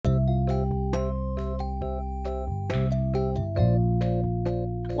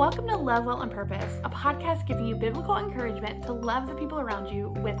Welcome to Love Well on Purpose, a podcast giving you biblical encouragement to love the people around you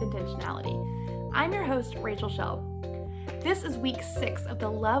with intentionality. I'm your host, Rachel Shelb. This is week 6 of the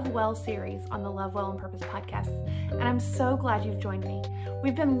Love Well series on the Love Well on Purpose podcast, and I'm so glad you've joined me.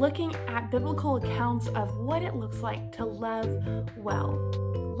 We've been looking at biblical accounts of what it looks like to love well.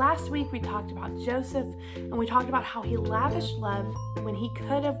 Last week we talked about Joseph, and we talked about how he lavished love when he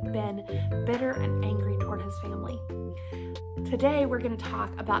could have been bitter and angry toward his family. Today we're going to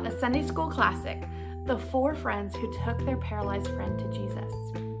talk about a Sunday school classic, the 4 friends who took their paralyzed friend to Jesus.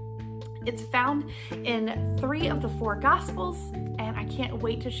 It's found in 3 of the 4 Gospels, and I can't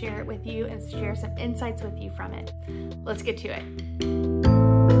wait to share it with you and share some insights with you from it. Let's get to it.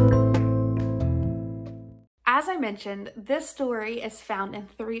 As I mentioned, this story is found in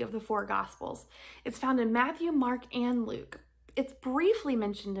 3 of the 4 Gospels. It's found in Matthew, Mark, and Luke. It's briefly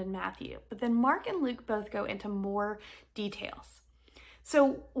mentioned in Matthew, but then Mark and Luke both go into more details.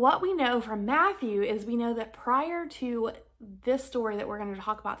 So what we know from Matthew is we know that prior to this story that we're going to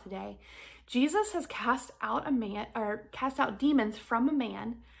talk about today, Jesus has cast out demons from a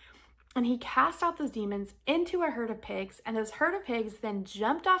man, and he cast out those demons into a herd of pigs, and those herd of pigs then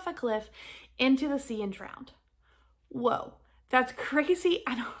jumped off a cliff into the sea and drowned. Whoa, that's crazy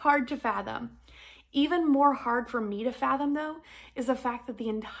and hard to fathom. Even more hard for me to fathom, though, is the fact that the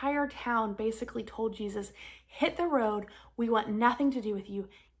entire town basically told Jesus, hit the road, we want nothing to do with you,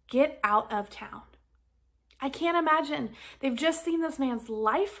 get out of town. I can't imagine. They've just seen this man's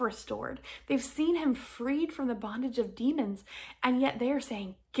life restored. They've seen him freed from the bondage of demons, and yet they are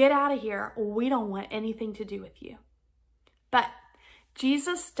saying, get out of here, we don't want anything to do with you. But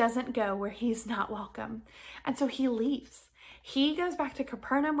Jesus doesn't go where he's not welcome, and so he leaves. He goes back to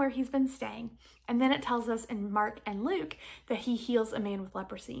Capernaum where he's been staying, and then it tells us in Mark and Luke that he heals a man with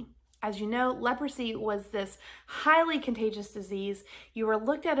leprosy. As you know, leprosy was this highly contagious disease. You were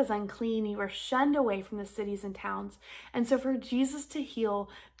looked at as unclean. You were shunned away from the cities and towns. And so for Jesus to heal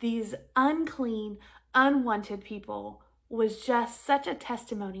these unclean, unwanted people was just such a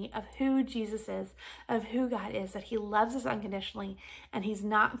testimony of who Jesus is, of who God is, that he loves us unconditionally, and he's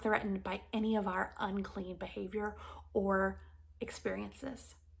not threatened by any of our unclean behavior or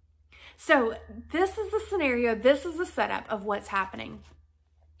experiences. So this is the scenario, this is the setup of what's happening.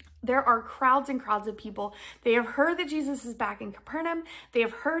 There are crowds and crowds of people. They have heard that Jesus is back in Capernaum. They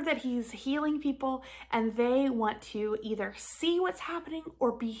have heard that he's healing people, and they want to either see what's happening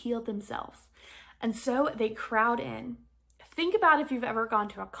or be healed themselves. And so they crowd in. Think about if you've ever gone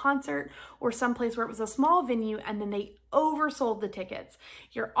to a concert or someplace where it was a small venue and then they oversold the tickets.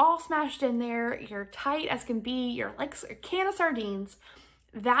 You're all smashed in there. You're tight as can be. You're like a can of sardines.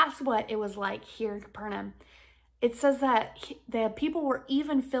 That's what it was like here in Capernaum. It says that the people were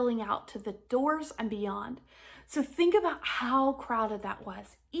even filling out to the doors and beyond. So think about how crowded that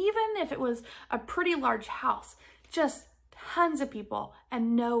was. Even if it was a pretty large house, just tons of people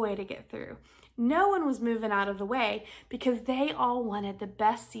and no way to get through. No one was moving out of the way because they all wanted the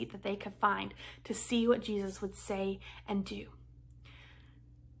best seat that they could find to see what Jesus would say and do.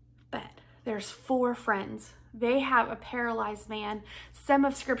 But there's 4 friends. They have a paralyzed man. Some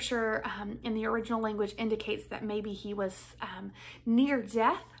of scripture in the original language indicates that maybe he was near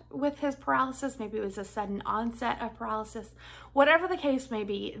death with his paralysis. Maybe it was a sudden onset of paralysis. Whatever the case may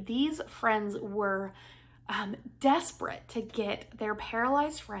be, these friends were desperate to get their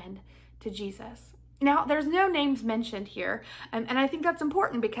paralyzed friend to Jesus. Now, there's no names mentioned here, and I think that's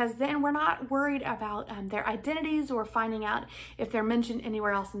important because then we're not worried about their identities or finding out if they're mentioned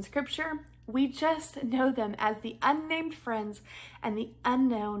anywhere else in scripture. We just know them as the unnamed friends and the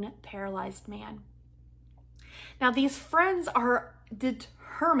unknown paralyzed man. Now, these friends are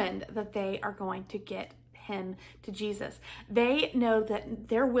determined that they are going to get him to Jesus. They know that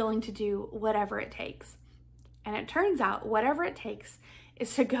they're willing to do whatever it takes. And it turns out whatever it takes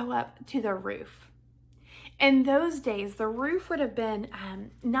is to go up to the roof. In those days, the roof would have been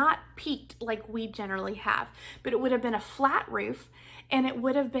not peaked like we generally have, but it would have been a flat roof, and it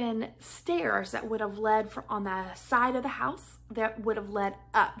would have been stairs that would have led from on the side of the house that would have led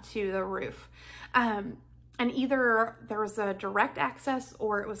up to the roof. And either there was a direct access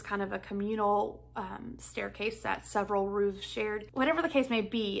or it was kind of a communal staircase that several roofs shared. Whatever the case may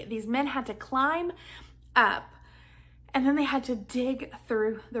be, these men had to climb up, and then they had to dig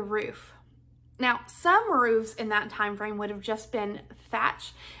through the roof. Now, some roofs in that time frame would have just been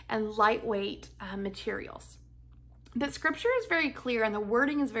thatch and lightweight materials. But scripture is very clear and the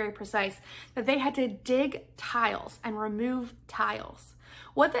wording is very precise that they had to dig tiles and remove tiles.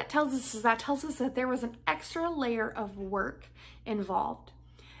 What that tells us is that there was an extra layer of work involved.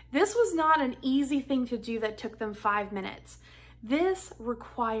 This was not an easy thing to do that took them 5 minutes. This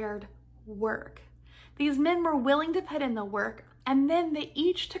required work. These men were willing to put in the work, and then they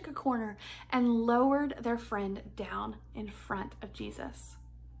each took a corner and lowered their friend down in front of Jesus.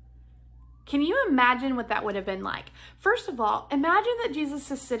 Can you imagine what that would have been like? First of all, imagine that Jesus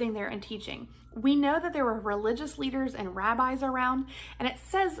is sitting there and teaching. We know that there were religious leaders and rabbis around, and it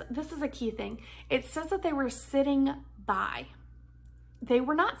says, this is a key thing, it says that they were sitting by. They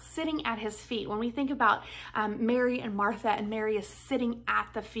were not sitting at his feet. When we think about Mary and Martha, and Mary is sitting at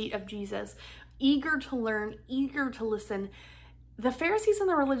the feet of Jesus, eager to learn, eager to listen, the Pharisees and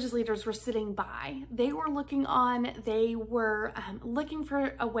the religious leaders were sitting by. They were looking on. They were looking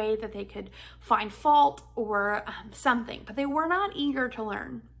for a way that they could find fault or something, but they were not eager to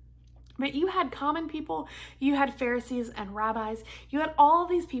learn. But you had common people, you had Pharisees and rabbis, you had all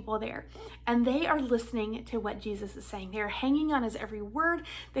these people there, and they are listening to what Jesus is saying. They are hanging on his every word.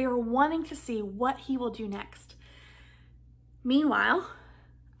 They are wanting to see what he will do next. Meanwhile,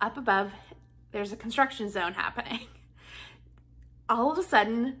 up above, there's a construction zone happening. All of a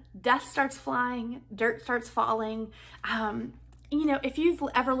sudden, dust starts flying, dirt starts falling. You know, if you've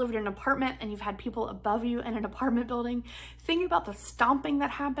ever lived in an apartment and you've had people above you in an apartment building, think about the stomping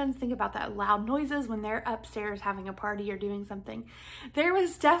that happens. Think about that loud noises when they're upstairs having a party or doing something. There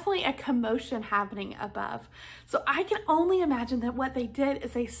was definitely a commotion happening above. So I can only imagine that what they did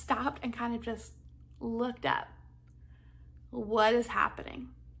is they stopped and kind of just looked up. What is happening?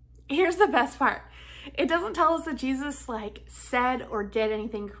 Here's the best part. It doesn't tell us that Jesus said or did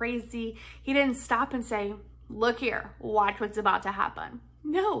anything crazy. He didn't stop and say, look here, watch what's about to happen.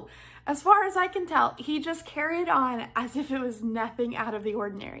 No, as far as I can tell, he just carried on as if it was nothing out of the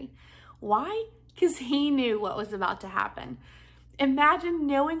ordinary. Why? Because he knew what was about to happen. Imagine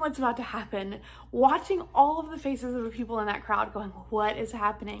knowing what's about to happen, watching all of the faces of the people in that crowd going, what is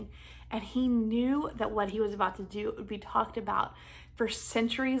happening? And he knew that what he was about to do would be talked about for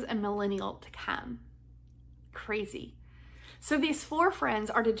centuries and millennial to come. Crazy. So these four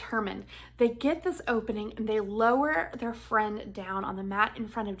friends are determined. They get this opening and they lower their friend down on the mat in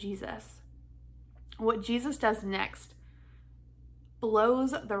front of Jesus. What Jesus does next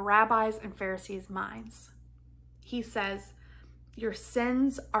blows the rabbis and Pharisees' minds. He says, your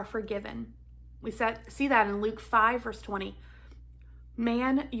sins are forgiven. We see that in Luke 5, verse 20.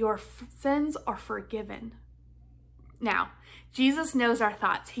 Man, your sins are forgiven. Now, Jesus knows our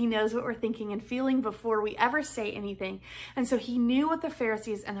thoughts. He knows what we're thinking and feeling before we ever say anything. And so he knew what the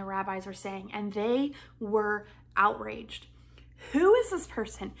Pharisees and the rabbis were saying, and they were outraged. Who is this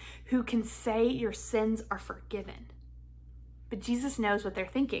person who can say your sins are forgiven? But Jesus knows what they're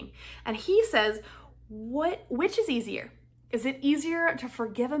thinking. And he says, which is easier? Is it easier to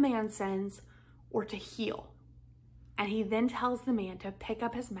forgive a man's sins or to heal? And he then tells the man to pick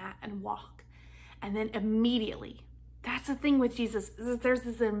up his mat and walk. And then immediately, that's the thing with Jesus, is that there's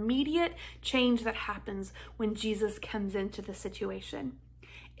this immediate change that happens when Jesus comes into the situation.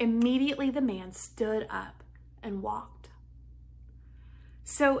 Immediately the man stood up and walked.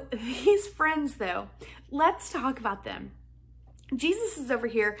 So these friends though, let's talk about them. Jesus is over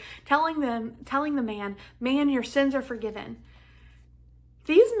here telling the man, your sins are forgiven.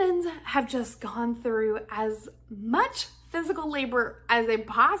 These men have just gone through as much physical labor as they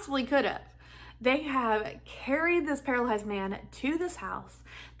possibly could have. They have carried this paralyzed man to this house.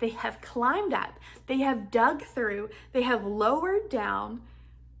 They have climbed up. They have dug through. They have lowered down.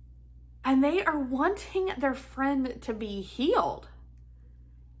 And they are wanting their friend to be healed.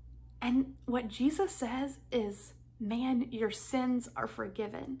 And what Jesus says is, man, your sins are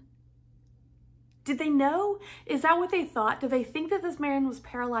forgiven. Did they know? Is that what they thought? Did they think that this man was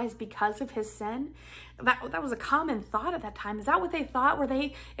paralyzed because of his sin? That was a common thought at that time. Is that what they thought? Were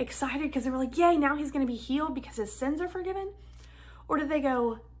they excited because they were like, yay, now he's going to be healed because his sins are forgiven? Or did they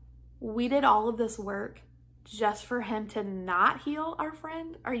go, we did all of this work just for him to not heal our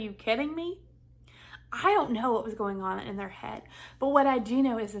friend? Are you kidding me? I don't know what was going on in their head, but what I do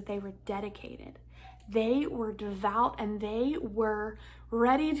know is that they were dedicated. They were devout and they were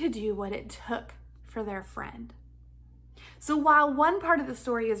ready to do what it took for their friend. So while one part of the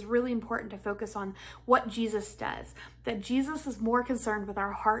story is really important to focus on what Jesus does, that Jesus is more concerned with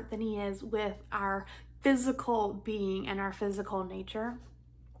our heart than he is with our physical being and our physical nature.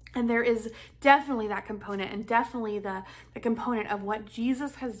 And there is definitely that component and definitely the component of what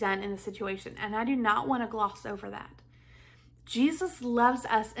Jesus has done in the situation. And I do not want to gloss over that. Jesus loves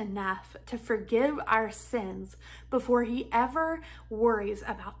us enough to forgive our sins before he ever worries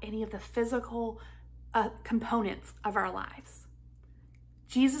about any of the physical components of our lives.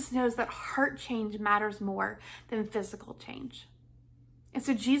 Jesus knows that heart change matters more than physical change. And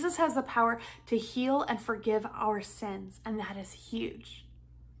so Jesus has the power to heal and forgive our sins, and that is huge.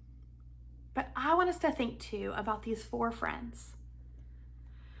 But I want us to think too about these 4 friends.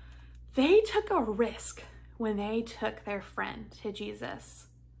 They took a risk when they took their friend to Jesus.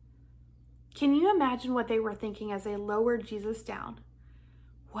 Can you imagine what they were thinking as they lowered Jesus down?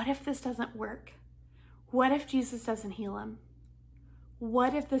 What if this doesn't work? What if Jesus doesn't heal him?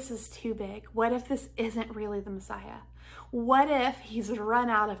 What if this is too big? What if this isn't really the Messiah? What if he's run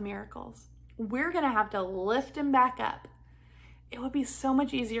out of miracles? We're going to have to lift him back up. It would be so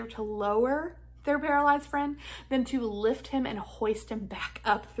much easier to lower their paralyzed friend than to lift him and hoist him back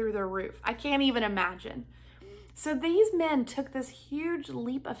up through the roof. I can't even imagine. So these men took this huge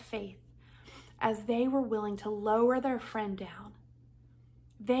leap of faith as they were willing to lower their friend down.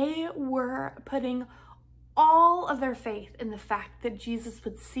 They were putting all of their faith in the fact that Jesus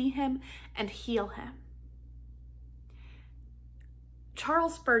would see him and heal him.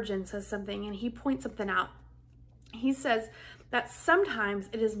 Charles Spurgeon says something, and he points something out. He says that sometimes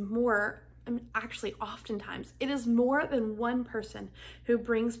it is more, actually oftentimes, it is more than one person who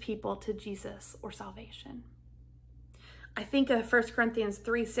brings people to Jesus or salvation. I think of 1 Corinthians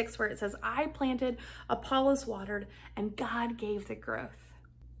 3:6, where it says, I planted, Apollos watered, and God gave the growth.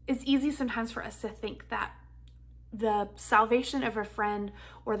 It's easy sometimes for us to think that the salvation of a friend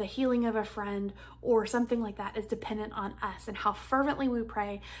or the healing of a friend or something like that is dependent on us and how fervently we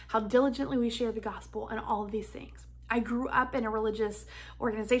pray, how diligently we share the gospel, and all of these things. I grew up in a religious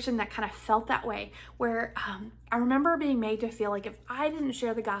organization that kind of felt that way, where I remember being made to feel like if I didn't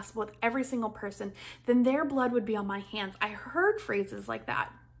share the gospel with every single person, then their blood would be on my hands. I heard phrases like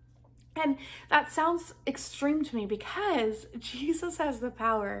that. And that sounds extreme to me because Jesus has the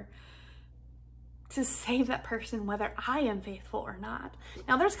power to save that person whether I am faithful or not.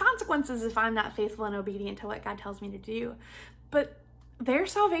 Now, there's consequences if I'm not faithful and obedient to what God tells me to do, but their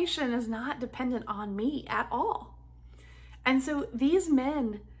salvation is not dependent on me at all. And so these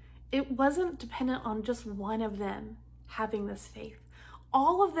men, it wasn't dependent on just one of them having this faith.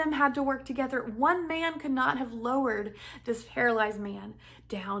 All of them had to work together. One man could not have lowered this paralyzed man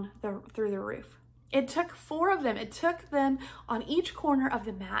down through the roof. It took 4 of them. It took them on each corner of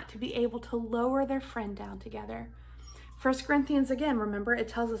the mat to be able to lower their friend down together. 1 Corinthians, again, remember, it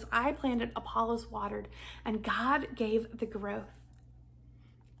tells us, I planted, Apollos watered, and God gave the growth.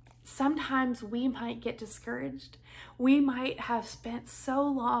 Sometimes we might get discouraged. We might have spent so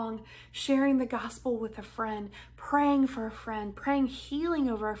long sharing the gospel with a friend, praying for a friend, praying healing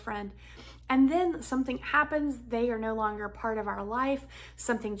over a friend, and then something happens. They are no longer part of our life.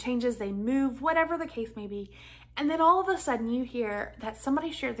 Something changes, they move, whatever the case may be. And then all of a sudden you hear that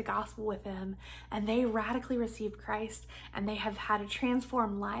somebody shared the gospel with them and they radically received Christ and they have had a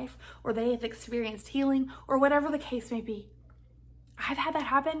transformed life, or they have experienced healing, or whatever the case may be. I've had that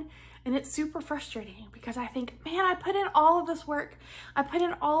happen, and it's super frustrating because I think, man, I put in all of this work. I put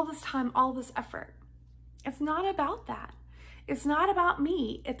in all of this time, all of this effort. It's not about that. It's not about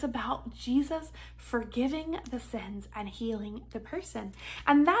me. It's about Jesus forgiving the sins and healing the person.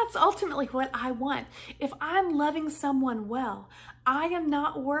 And that's ultimately what I want. If I'm loving someone well, I am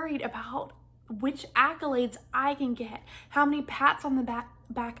not worried about which accolades I can get, how many pats on the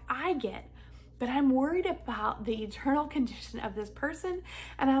back I get. But I'm worried about the eternal condition of this person,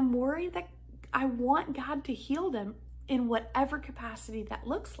 and I'm worried that I want God to heal them in whatever capacity that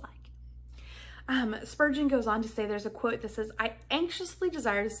looks like. Spurgeon goes on to say, there's a quote that says, I anxiously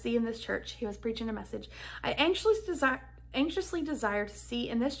desire to see in this church, he was preaching a message, I anxiously desire to see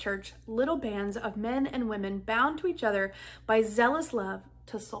in this church little bands of men and women bound to each other by zealous love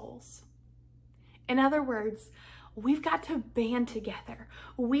to souls. In other words, we've got to band together.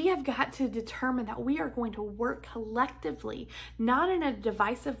 We have got to determine that we are going to work collectively, not in a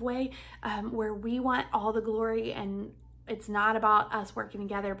divisive way where we want all the glory and it's not about us working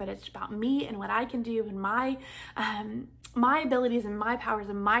together, but it's about me and what I can do and my abilities and my powers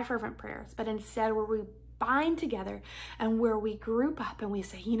and my fervent prayers. But instead, where we bind together and where we group up and we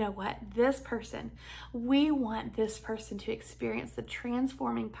say, you know what, this person, we want this person to experience the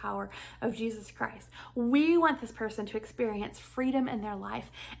transforming power of Jesus Christ. We want this person to experience freedom in their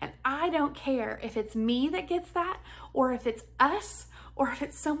life. And I don't care if it's me that gets that, or if it's us, or if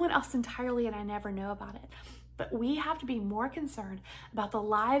it's someone else entirely and I never know about it. But we have to be more concerned about the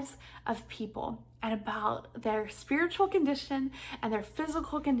lives of people and about their spiritual condition and their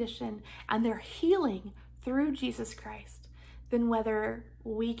physical condition and their healing through Jesus Christ than whether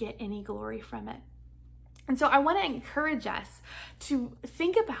we get any glory from it. And so I want to encourage us to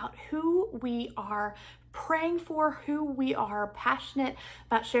think about who we are praying for, who we are passionate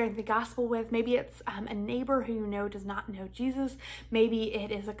about sharing the gospel with. Maybe it's a neighbor who you know does not know Jesus. Maybe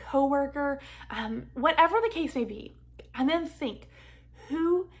it is a coworker, whatever the case may be. And then think,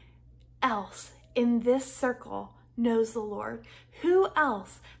 who else in this circle knows the Lord? Who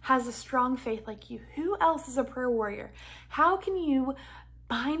else has a strong faith like you? Who else is a prayer warrior? How can you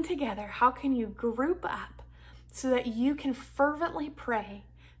bind together? How can you group up so that you can fervently pray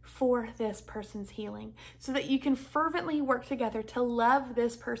for this person's healing, so that you can fervently work together to love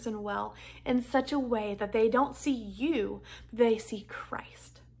this person well in such a way that they don't see you, they see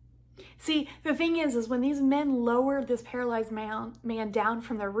Christ? See, the thing is when these men lowered this paralyzed man down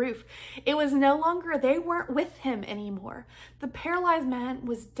from the roof, it was no longer, they weren't with him anymore. The paralyzed man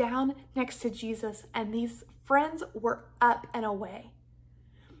was down next to Jesus, and these friends were up and away.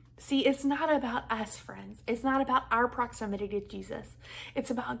 See, it's not about us, friends. It's not about our proximity to Jesus. It's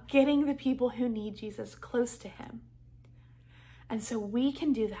about getting the people who need Jesus close to him. And so we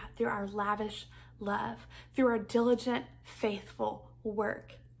can do that through our lavish love, through our diligent, faithful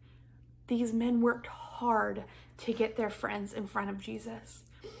work. These men worked hard to get their friends in front of Jesus.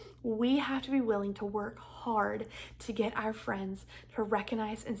 We have to be willing to work hard to get our friends to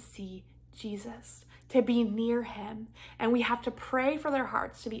recognize and see Jesus, to be near him. And we have to pray for their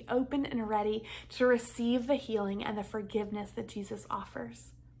hearts to be open and ready to receive the healing and the forgiveness that Jesus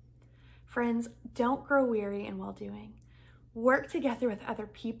offers. Friends, don't grow weary in well-doing. Work together with other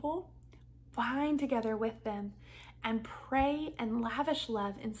people, bind together with them, and pray and lavish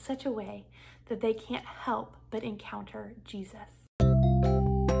love in such a way that they can't help but encounter Jesus.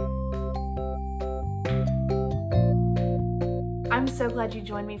 I'm so glad you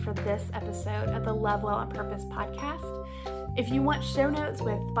joined me for this episode of the Love Well on Purpose podcast. If you want show notes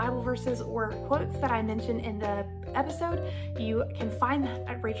with Bible verses or quotes that I mentioned in the episode, you can find that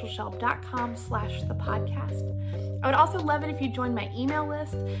at rachelshelb.com/thepodcast. I would also love it if you join my email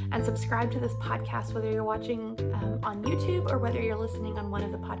list and subscribe to this podcast, whether you're watching on YouTube or whether you're listening on one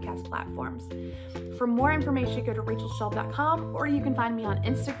of the podcast platforms. For more information, go to rachelshelb.com, or you can find me on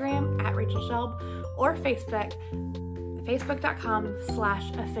Instagram at rachelshelb or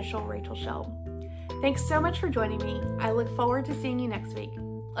facebook.com/officialrachelshelb. Thanks so much for joining me. I look forward to seeing you next week.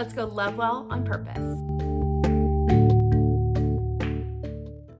 Let's go love well on purpose.